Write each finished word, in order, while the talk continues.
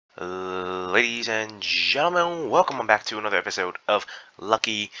Ladies and gentlemen, welcome back to another episode of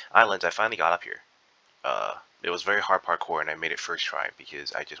Lucky Islands. I finally got up here. It was very hard parkour and I made it first try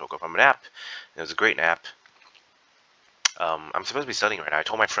because I just woke up from a nap. It was a great nap. I'm supposed to be studying right now. I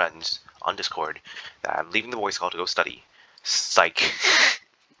told my friends on Discord that I'm leaving the voice call to go study. Psych.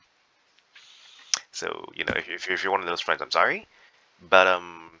 So, you know, if you're one of those friends, I'm sorry. But,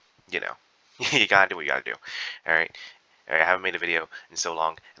 you know, you gotta do what you gotta do. Alright? I haven't made a video in so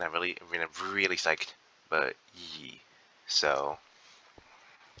long, and I'm really psyched. But yeah, so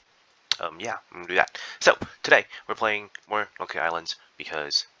yeah, I'm gonna do that. So today we're playing more Lucky Islands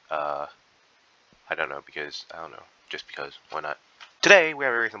because I don't know, just because why not? Today we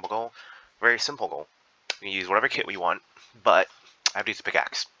have a very simple goal. We can use whatever kit we want, but I have to use a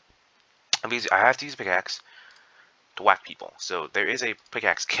pickaxe. I have to use a pickaxe to whack people. So there is a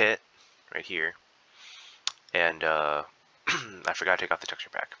pickaxe kit right here, and I forgot to take off the texture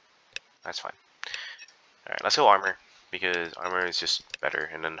pack. That's fine. Alright, let's go armor, because armor is just better,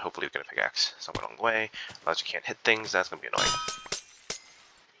 and then hopefully we get a pickaxe somewhere along the way. Otherwise you can't hit things, that's gonna be annoying.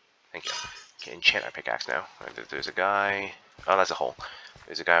 Thank you. Can enchant our pickaxe now. Right, there's a guy. Oh, that's a hole.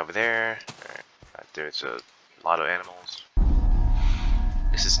 There's a guy over there. Alright, there's a lot of animals.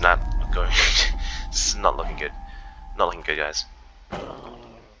 This is not going. This is not looking good. Not looking good, guys.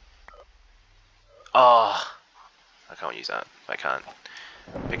 Oh, I can't use that. I can't.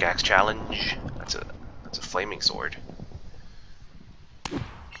 Pickaxe challenge. That's a flaming sword.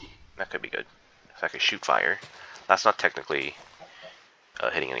 That could be good. If I could shoot fire. That's not technically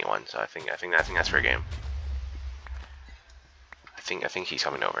hitting anyone, so I think that's fair game. I think he's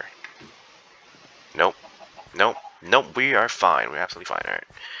coming over. Nope. We are fine. We're absolutely fine. Alright.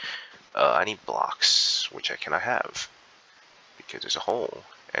 I need blocks, which I cannot have. Because there's a hole.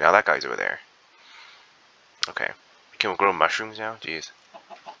 And now that guy's over there. Okay. Can we grow mushrooms now? Jeez.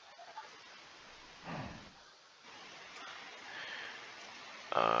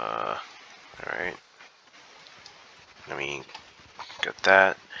 Alright. Let me get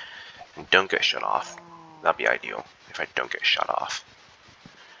that. And don't get shut off. That'd be ideal if I don't get shut off.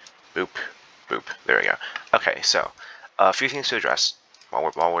 Boop. Boop. There we go. Okay, so a few things to address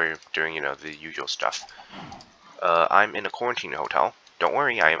while we're doing, you know, the usual stuff. I'm in a quarantine hotel. Don't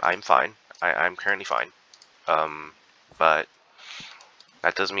worry, I'm fine. I'm currently fine. But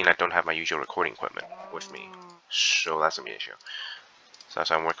that doesn't mean I don't have my usual recording equipment with me. So that's gonna be an issue. So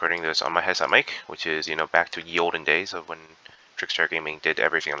I'm recording this on my headset mic, which is, you know, back to ye olden days of when TrixtarGaming did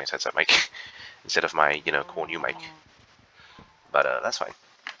everything on his headset mic instead of my, you know, cool new mic. But that's fine.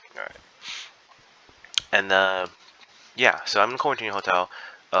 Alright. And yeah, so I'm in a quarantine hotel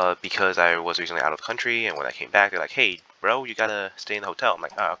because I was recently out of the country, and when I came back, they're like, hey, bro, you gotta stay in the hotel. I'm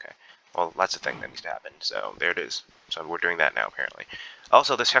like, oh, okay. Well, that's the thing that needs to happen, so there it is. So we're doing that now, apparently.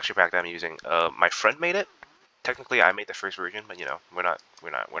 Also, this texture pack that I'm using, my friend made it. Technically, I made the first version, but you know, we're not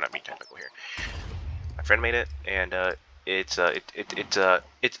being technical here. My friend made it, and it's a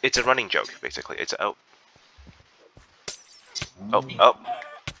running joke, basically. It's oh,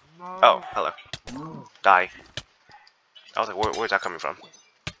 hello, die. I was like, where's that coming from?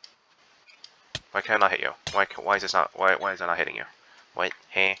 Why can't I not hit you? Why is this not? Why is that not hitting you? What?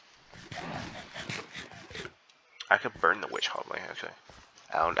 Hey. I could burn the witch probably. Okay.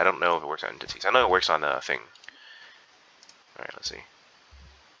 I don't know if it works on entities. I know it works on the thing. All right, let's see.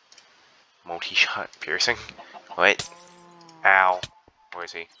 Multi-shot piercing. What? Ow. Where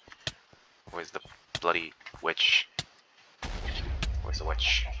is he? Where's the bloody witch? Where's the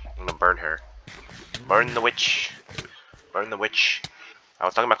witch? I'm gonna burn her. Burn the witch. Burn the witch. I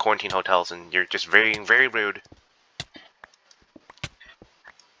was talking about quarantine hotels, and you're just very rude.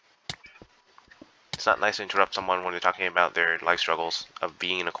 It's not nice to interrupt someone when they're talking about their life struggles of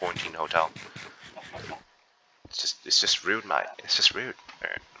being in a quarantine hotel. It's just rude, mate. It's just rude.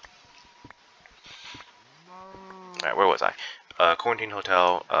 Alright, where was I? Quarantine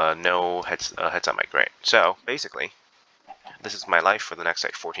hotel, no headset mic, right? So, basically, this is my life for the next,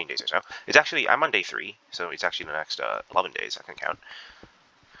 like, 14 days or so. It's actually, I'm on day 3, so it's actually the next, 11 days, I can count.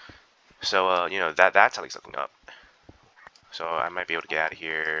 So, you know, that's at least looking up. So I might be able to get out of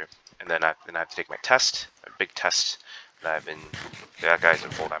here, and then I have to take my test, a big test that that guy's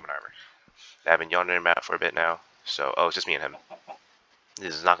in full diamond armor. I've been yawning him out for a bit now, so, oh, it's just me and him.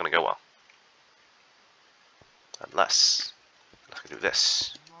 This is not going to go well. Unless, let's do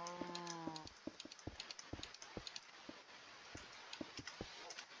this.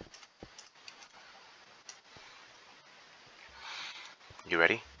 You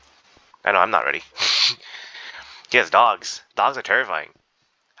ready? I know, I'm not ready. He has dogs. Dogs are terrifying.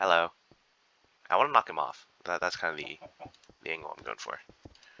 Hello. I want to knock him off. That's kind of the angle I'm going for.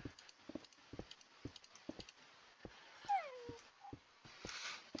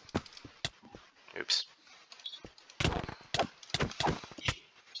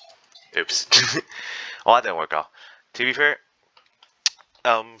 Oops. Well, that didn't work all. To be fair,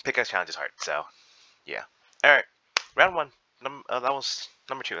 pickaxe challenge is hard, so yeah. All right, round one. That was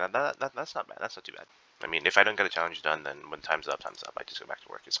number 2. That's not bad. That's not too bad. I mean, if I don't get a challenge done, then when time's up, time's up. I just go back to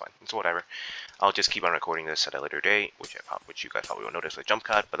work. It's fine. It's whatever. I'll just keep on recording this at a later date, which you guys probably won't notice with jump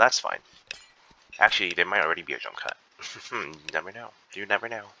cut, but that's fine. Actually, there might already be a jump cut. You never know. You never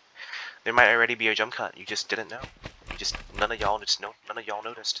know. There might already be a jump cut. You just didn't know. None of y'all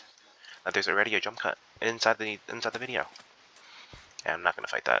noticed that there's already a jump cut inside the video. And I'm not gonna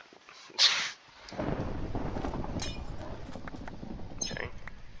fight that. Okay.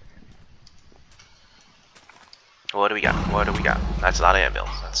 What do we got? What do we got? That's not an anvil.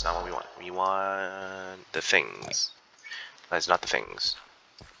 That's not what we want. We want the things. That's not the things.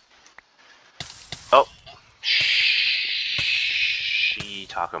 Oh!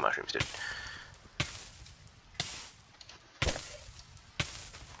 Shiitake mushrooms, dude.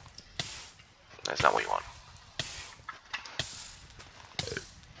 That's not what you want.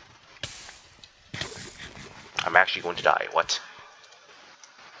 I'm actually going to die. What?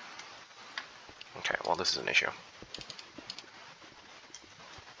 Okay, well, this is an issue.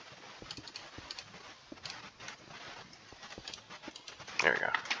 There we go.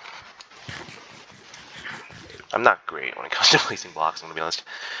 I'm not great when it comes to placing blocks, I'm gonna be honest.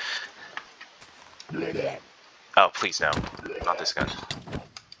 Oh, please no. Not this gun.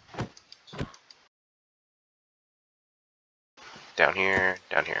 Down here,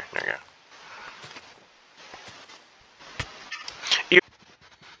 down here. There we go.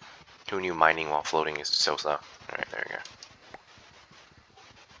 Who knew mining while floating is so slow? Alright, there we go.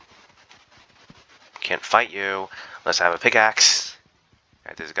 Can't fight you unless I have a pickaxe.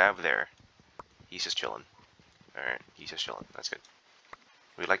 Alright, there's a guy over there. He's just chilling. Alright, he's just chilling. That's good.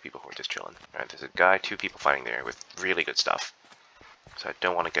 We like people who are just chilling. Alright, there's a guy, 2 people fighting there with really good stuff. So I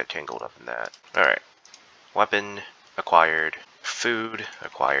don't want to get tangled up in that. Alright. Weapon acquired. Food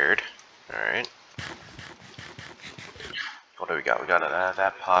acquired. Alright. What do we got? We got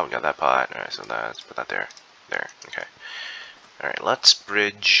that pot, we got that pot. Alright, so let's put that there. There, okay. Alright, let's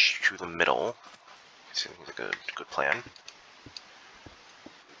bridge to the middle. Seems like a good plan.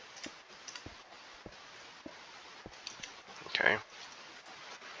 Okay.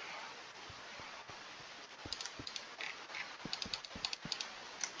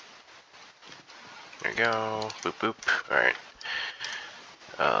 There you go. Boop boop. Alright.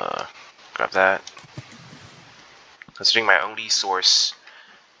 Grab that. Considering my only source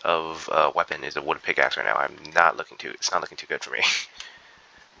of weapon is a wood pickaxe right now, it's not looking too good for me.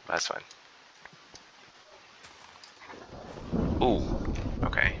 But that's fine. Ooh.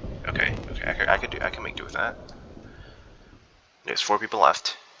 Okay. Okay. Okay. I can make do with that. There's 4 people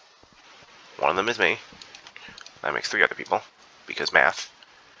left. One of them is me. That makes 3 other people. Because math.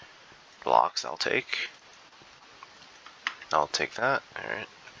 Blocks I'll take. I'll take that. Alright.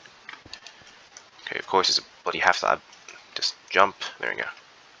 Okay, of course but you have to just jump. There we go.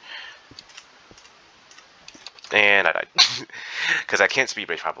 And I died. Because I can't speed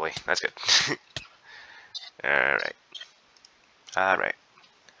bridge properly. That's good. Alright. Alright.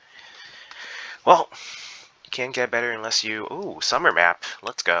 Well, you can't get better unless you... Ooh, summer map.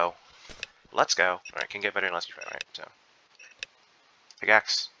 Let's go. Let's go. Alright, can't get better unless you try, right? So.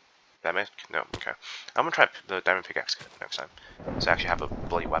 Pickaxe. Diamond? No, okay. I'm gonna try the diamond pickaxe next time. So I actually have a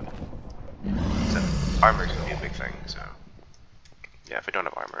bloody weapon. So armor is gonna be a big thing, so... Yeah, if I don't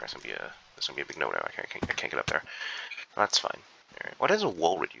have armor, it's gonna be a big no-no. I can't get up there. That's fine. Alright. What does a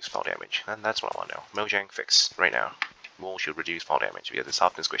wool reduce fall damage? That's what I want to know. Mojang fix right now. Wool should reduce fall damage because it's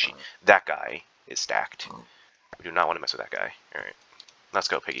soft and squishy. That guy is stacked. We do not want to mess with that guy. Alright. Let's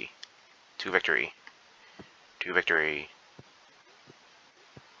go, Piggy. 2 victory. 2 victory.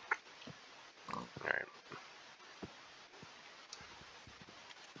 Alright.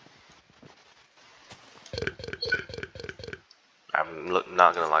 I'm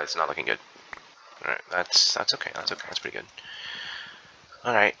not gonna lie, it's not looking good. Alright, that's okay, that's okay, that's pretty good.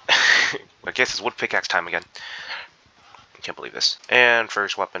 Alright. I guess it's wood pickaxe time again. I can't believe this. And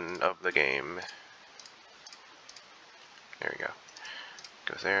first weapon of the game. There we go.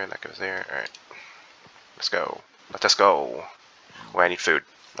 Goes there, that goes there. Alright. Let's go. Let us go. Well, I need food.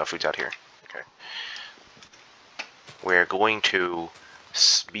 No, food's out here. Okay. We're going to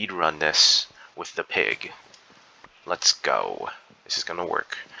speedrun this with the pig. Let's go. This is gonna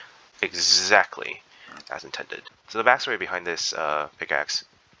work exactly as intended. So the backstory behind this pickaxe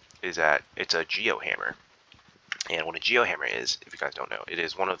is that it's a geohammer. And what a geohammer is, if you guys don't know, it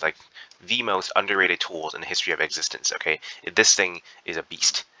is one of like the most underrated tools in the history of existence, okay? This thing is a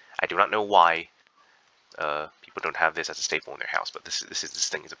beast. I do not know why people don't have this as a staple in their house, but this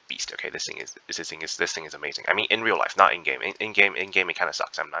thing is a beast. Okay, this thing is amazing. I mean, in real life, not in game. In game, it kind of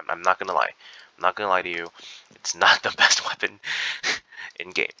sucks. I'm not gonna lie. I'm not gonna lie to you. It's not the best weapon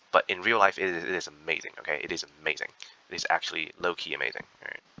in game, but in real life, it is amazing. Okay, it is amazing. It is actually low key amazing. All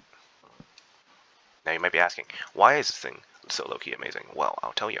right. Now you might be asking, why is this thing so low key amazing? Well,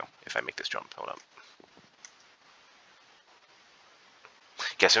 I'll tell you if I make this jump. Hold up.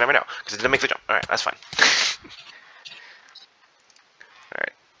 Guess you never know, because it didn't make the jump. All right, that's fine. All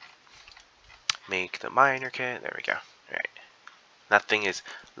right. Make the miner kit. There we go. All right. That thing is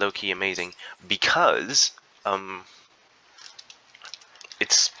low-key amazing because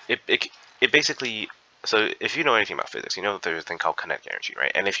it basically, so if you know anything about physics, you know that there's a thing called kinetic energy,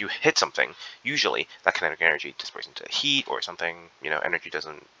 right? And if you hit something, usually that kinetic energy disperses into heat or something. You know, energy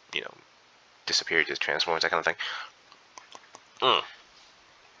doesn't, you know, disappear, just transforms, that kind of thing.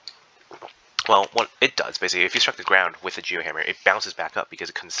 Well, what it does, basically, if you struck the ground with a geohammer, it bounces back up because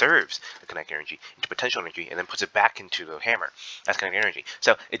it conserves the kinetic energy into potential energy and then puts it back into the hammer. That's kinetic energy.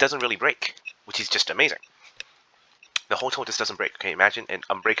 So it doesn't really break, which is just amazing. The whole tool just doesn't break. Okay, imagine an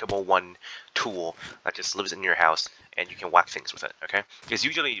unbreakable one tool that just lives in your house and you can whack things with it. Okay, it's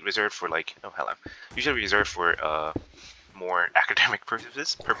usually reserved for like, oh hello, usually reserved for more academic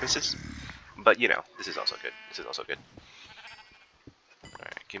purposes. But you know, this is also good. This is also good.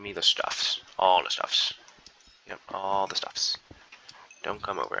 Alright, give me the stuffs. All the stuffs. Yep, all the stuffs. Don't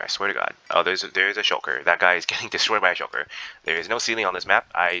come over, I swear to God. Oh, there's a shulker. That guy is getting destroyed by a shulker. There is no ceiling on this map.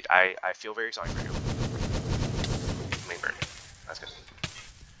 I feel very sorry for him. Main bird. That's good.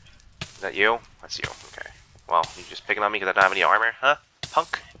 Is that you? That's you. Okay. Well, you just picking on me because I don't have any armor, huh?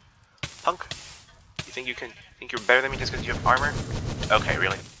 Punk? Punk? You think you're better than me just because you have armor? Okay,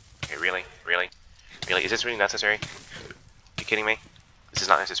 really? Okay, really? Really? Really? Is this really necessary? Are you kidding me? This is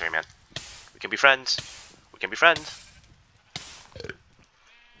not necessary, man. We can be friends. We can be friends.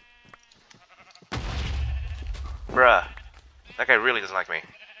 Bruh. That guy really doesn't like me.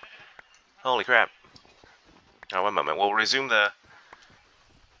 Holy crap. Oh, one moment. We'll resume the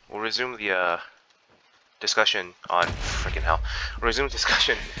discussion on freaking hell. We'll resume the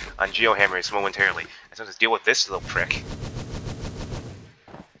discussion on geohammers momentarily. I just have to deal with this little prick.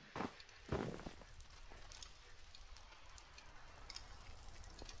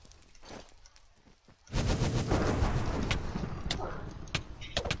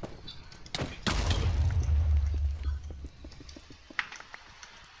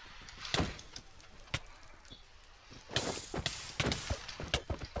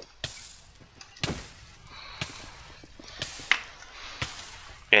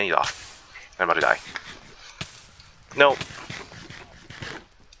 And he's off. I'm about to die. No.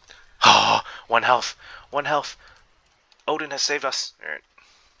 Oh, 1 health. 1 health. Odin has saved us. Alright.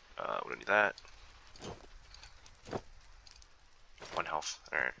 We don't need that. 1 health.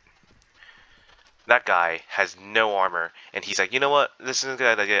 Alright. That guy has no armor, and he's like, you know what? This is a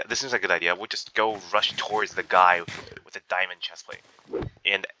good idea. This is a good idea. We'll just go rush towards the guy with a diamond chestplate.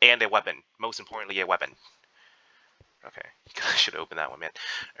 And a weapon. Most importantly, a weapon. Okay. I should open that one, man.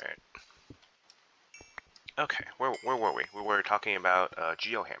 Alright. Okay, where were we? We were talking about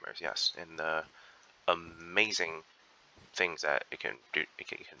geohammers, yes, and the amazing things that it can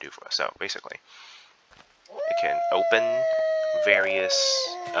do for us. So basically, it can open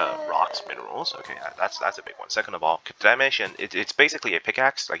various rocks, minerals. Okay, that's a big one. Second of all, did I mention it's basically a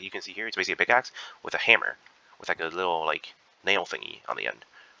pickaxe? Like you can see here, it's basically a pickaxe with a hammer, with like a little like nail thingy on the end,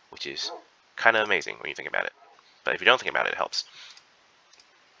 which is kind of amazing when you think about it. But if you don't think about it, it helps.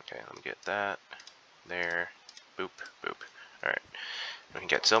 Okay, let me get that. There, boop, boop. Alright, we can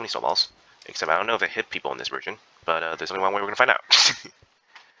get so many snowballs, except I don't know if they hit people in this version, but there's only one way we're gonna find out.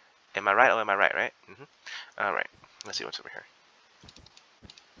 Am I right? Oh, am I right, right? Alright, let's see what's over here.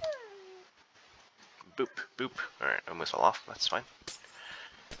 Boop, boop. Alright, I almost fell off, that's fine.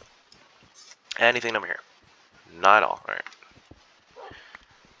 Anything over here? Not at all, alright.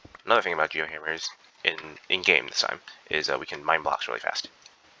 Another thing about geohammers in game this time is we can mine blocks really fast.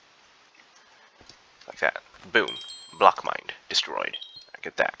 Like that. Boom. Block mined. Destroyed. I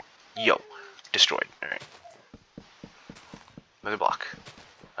get that. Yo. Destroyed. Alright. Another block.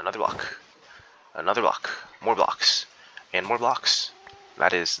 Another block. Another block. More blocks. And more blocks.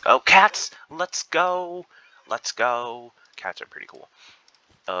 That is... Oh, cats! Let's go! Let's go! Cats are pretty cool.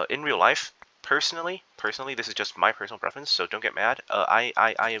 In real life, personally, this is just my personal preference, so don't get mad.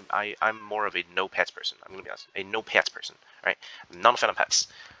 I'm more of a no pets person. I'm gonna be honest. A no pets person. Right? I'm not a fan of pets.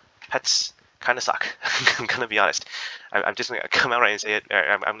 Pets kind of suck. I'm gonna be honest. I'm just gonna come out right and say it.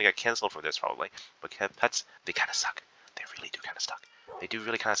 I'm gonna get canceled for this probably. But pets, they kind of suck. They really do kind of suck. They do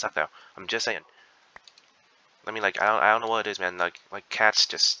really kind of suck though. I'm just saying. I mean, like, I don't know what it is, man. Like cats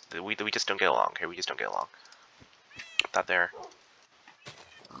just, we just don't get along. Okay, we just don't get along. That there.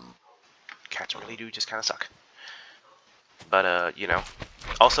 Cats really do just kind of suck. But you know,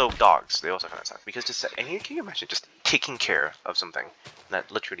 also dogs, they also kind of suck because just and you can you imagine just taking care of something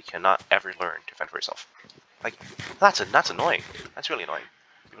that literally cannot ever learn to fend for itself. Like that's annoying. That's really annoying.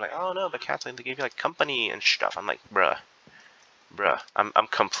 You're like, oh no, but cats like they give you like company and stuff. I'm like, bruh. I'm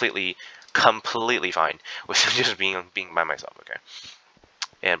completely fine with just being by myself. Okay.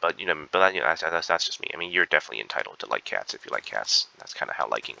 And but you know, that's just me. I mean, you're definitely entitled to like cats if you like cats. That's kind of how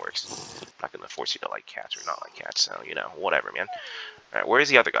liking works. I'm not gonna force you to like cats or not like cats. So you know, whatever, man. All right, where is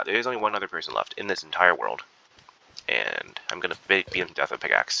the other guy? There's only one other person left in this entire world, and I'm gonna beat him to death with a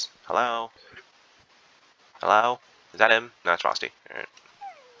pickaxe. Hello, hello. Is that him? No, it's Frosty. All right.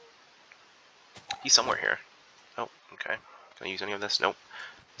 He's somewhere here. Oh, okay. Can I use any of this? Nope.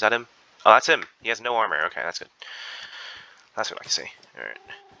 Is that him? Oh, that's him. He has no armor. Okay, that's good. That's what I can see. All right.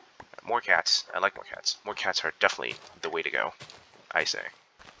 More cats. I like more cats. More cats are definitely the way to go, I say.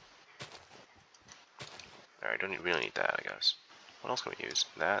 Alright, don't really need that, I guess. What else can we use?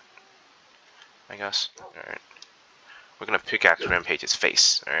 That, I guess. Alright. We're gonna pickaxe Rampage's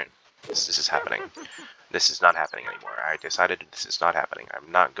face, alright? This is happening. This is not happening anymore. I decided this is not happening.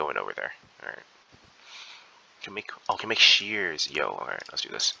 I'm not going over there. Alright. Can make shears. Yo, alright, let's do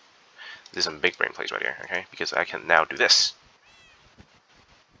this. There's some big brain plays right here, okay? Because I can now do this.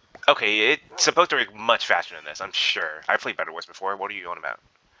 Okay, it's supposed to work much faster than this, I'm sure. I've played Better Wars before. What are you on about?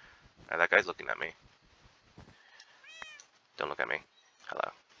 That guy's looking at me. Don't look at me.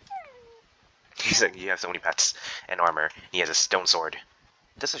 Hello. He's like, you have so many pets and armor. He has a stone sword.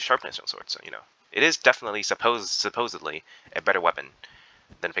 This is a sharpness stone sword, so you know. It is definitely supposedly a better weapon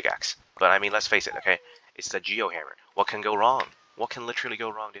than pickaxe. But I mean, let's face it, okay? It's the Geo Hammer. What can go wrong? What can literally go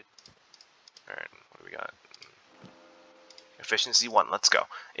wrong, dude? Alright, what do we got? Efficiency 1, let's go.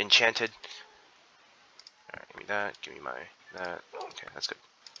 Enchanted. Alright, give me that, give me that. Okay, that's good.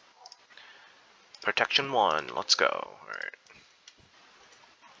 Protection 1, let's go. Alright.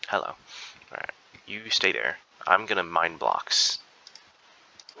 Hello. Alright, you stay there. I'm gonna mine blocks.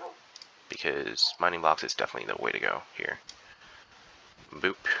 Because mining blocks is definitely the way to go here.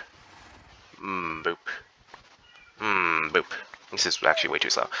 Boop. Boop. Boop. This is actually way too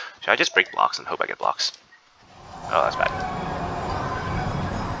slow. Should I just break blocks and hope I get blocks? Oh, that's bad.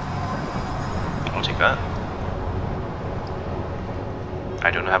 I'll take that.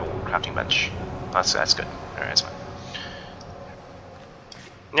 I don't have a crafting bench. That's good. Alright, that's fine.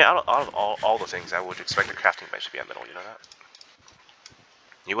 Yeah, out of all the things, I would expect a crafting bench to be in the middle, you know that?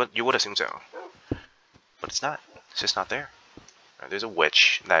 You would assume so. But it's not. It's just not there. There's a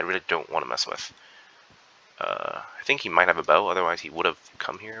witch that I really don't want to mess with. I think he might have a bow, otherwise he would have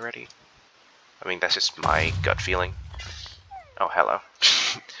come here already. I mean, that's just my gut feeling. Oh, hello.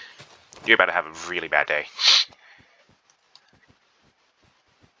 You're about to have a really bad day.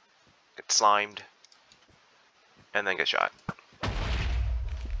 Get slimed. And then get shot.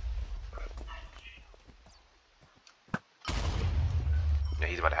 Yeah,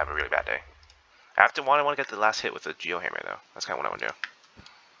 he's about to have a really bad day. I want to get the last hit with the Geo Hammer, though. That's kind of what I want to do.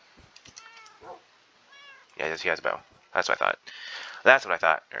 Yeah, he has a bow. That's what I thought. That's what I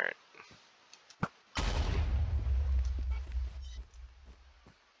thought. Alright.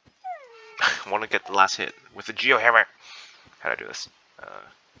 I want to get the last hit with the Geo Hammer. How do I do this?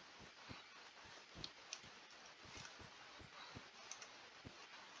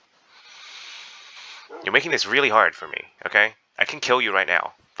 You're making this really hard for me, okay? I can kill you right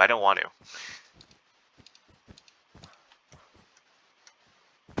now, but I don't want to.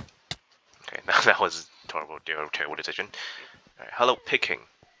 Okay, that was a terrible decision. Alright, hello, picking.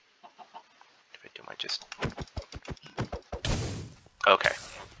 If I do might just... Okay.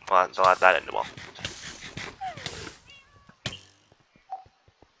 Well, that ended well.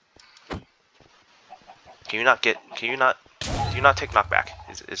 Can you not take knockback?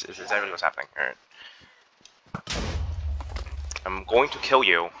 Is that really what's happening? Alright. I'm going to kill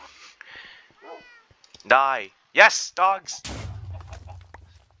you. Die. Yes, dogs!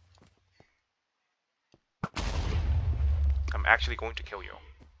 I'm actually going to kill you.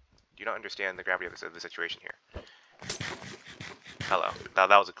 Do you not understand the gravity of the situation here? Hello. That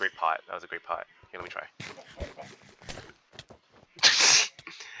was a great pot. That was a great pot. Here, let me try.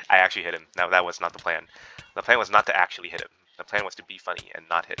 I actually hit him. Now, that was not the plan. The plan was not to actually hit him. The plan was to be funny and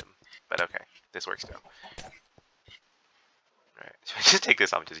not hit him. But okay, this works too. Alright, so just take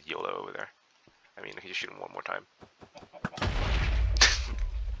this off and just YOLO over there. I mean, I can just shoot him one more time.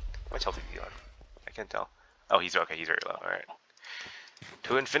 How much health is he on? I can't tell. Oh, he's okay. He's very low. Alright.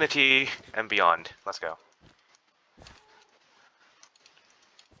 To infinity and beyond. Let's go.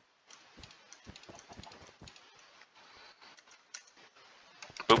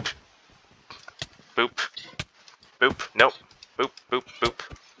 Boop. Boop. Nope. Boop. Boop. Boop.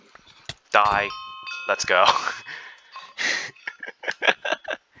 Die. Let's go.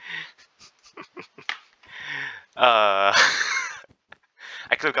 I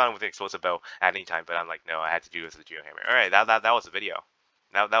could have gone with the explosive bow at any time, but I'm like, no, I had to do this with the geohammer. All right, that was a video.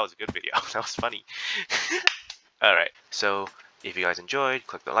 That was a good video. That was funny. All right, so if you guys enjoyed,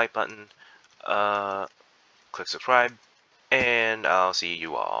 click the like button, click subscribe, and I'll see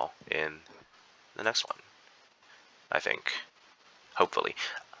you all in the next one. I think, hopefully.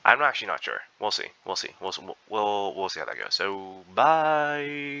 I'm actually not sure. We'll see. We'll see. We'll see how that goes. So bye.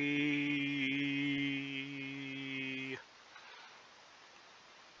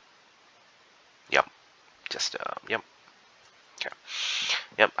 Yep. Just yep. Okay.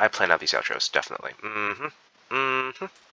 Yep. I plan out these outros definitely.